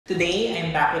Today,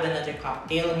 I'm back with another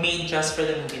cocktail made just for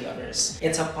the movie lovers.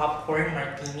 It's a popcorn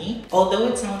martini.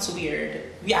 Although it sounds weird,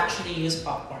 we actually use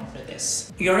popcorn for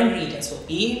this. Your ingredients will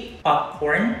be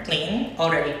popcorn, plain,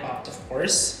 already popped of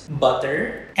course,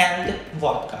 butter, and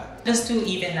vodka. Just to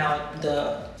even out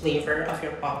the flavor of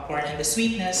your popcorn and the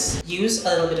sweetness, use a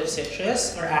little bit of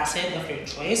citrus or acid of your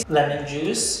choice. Lemon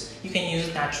juice, you can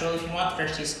use natural if you want,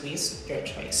 freshly squeezed, your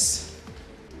choice.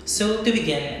 So to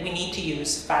begin, we need to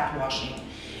use fat washing.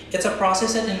 It's a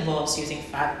process that involves using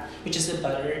fat, which is the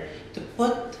butter, to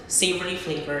put savory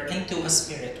flavor into a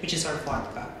spirit, which is our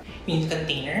vodka. We need a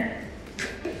container.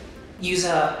 Use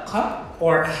a cup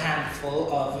or a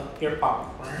handful of your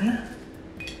popcorn.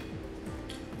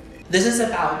 This is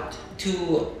about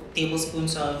 2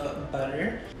 tablespoons of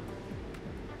butter.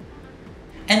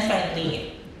 And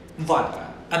finally,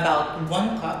 vodka. About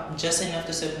 1 cup, just enough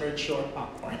to submerge your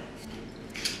popcorn.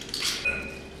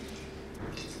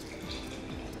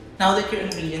 Now that your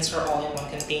ingredients are all in one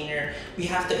container, we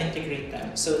have to integrate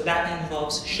them. So that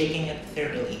involves shaking it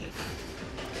thoroughly.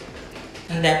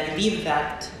 And then we leave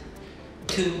that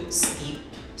to steep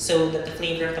so that the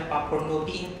flavor of the popcorn will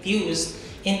be infused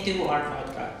into our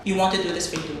vodka. You want to do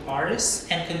this for 2 hours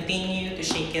and continue to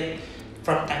shake it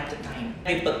from time to time.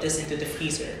 We put this into the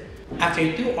freezer. After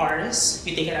 2 hours,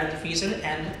 we take it out of the freezer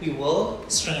and we will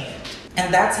strain it.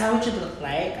 And that's how it should look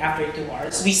like after 2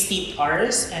 hours. We steeped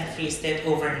ours and freezed it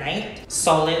overnight.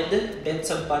 Solid bits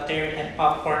of butter and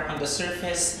popcorn on the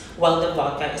surface while the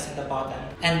vodka is in the bottom.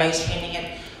 And by straining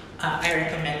it, I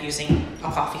recommend using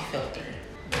a coffee filter.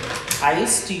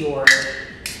 Ice to your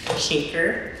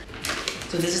shaker.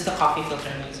 So this is the coffee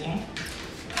filter I'm using.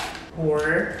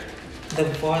 Pour the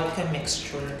vodka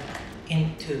mixture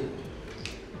into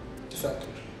the filter.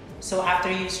 So after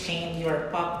you strain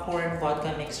your popcorn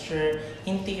vodka mixture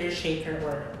into your shaker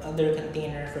or other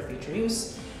container for future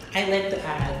use, I like to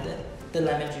add the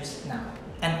lemon juice now.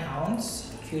 An ounce,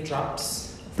 a few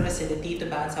drops for acidity to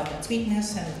balance out that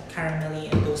sweetness and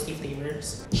caramelly and toasty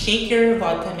flavors. Shake your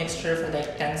vodka mixture for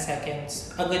like 10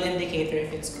 seconds. A good indicator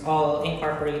if it's all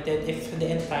incorporated, if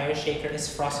the entire shaker is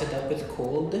frosted up with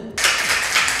cold.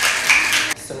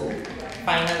 So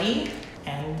finally,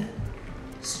 and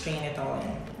strain it all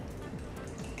in.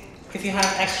 If you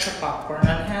have extra popcorn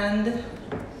on hand,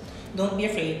 don't be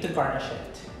afraid to garnish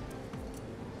it.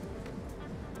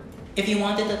 If you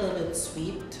want it a little bit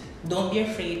sweet, don't be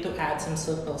afraid to add some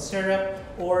simple syrup,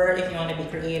 or if you want to be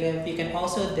creative, you can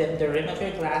also dip the rim of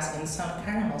your glass in some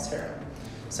caramel syrup.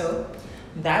 So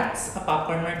that's a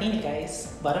popcorn martini,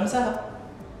 guys. Bottoms up!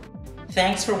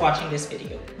 Thanks for watching this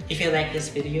video. If you like this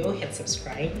video, hit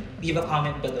subscribe, leave a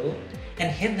comment below,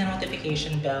 and hit the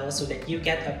notification bell so that you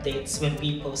get updates when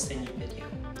we post a new video.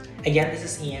 Again, this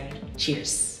is Ian.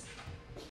 Cheers!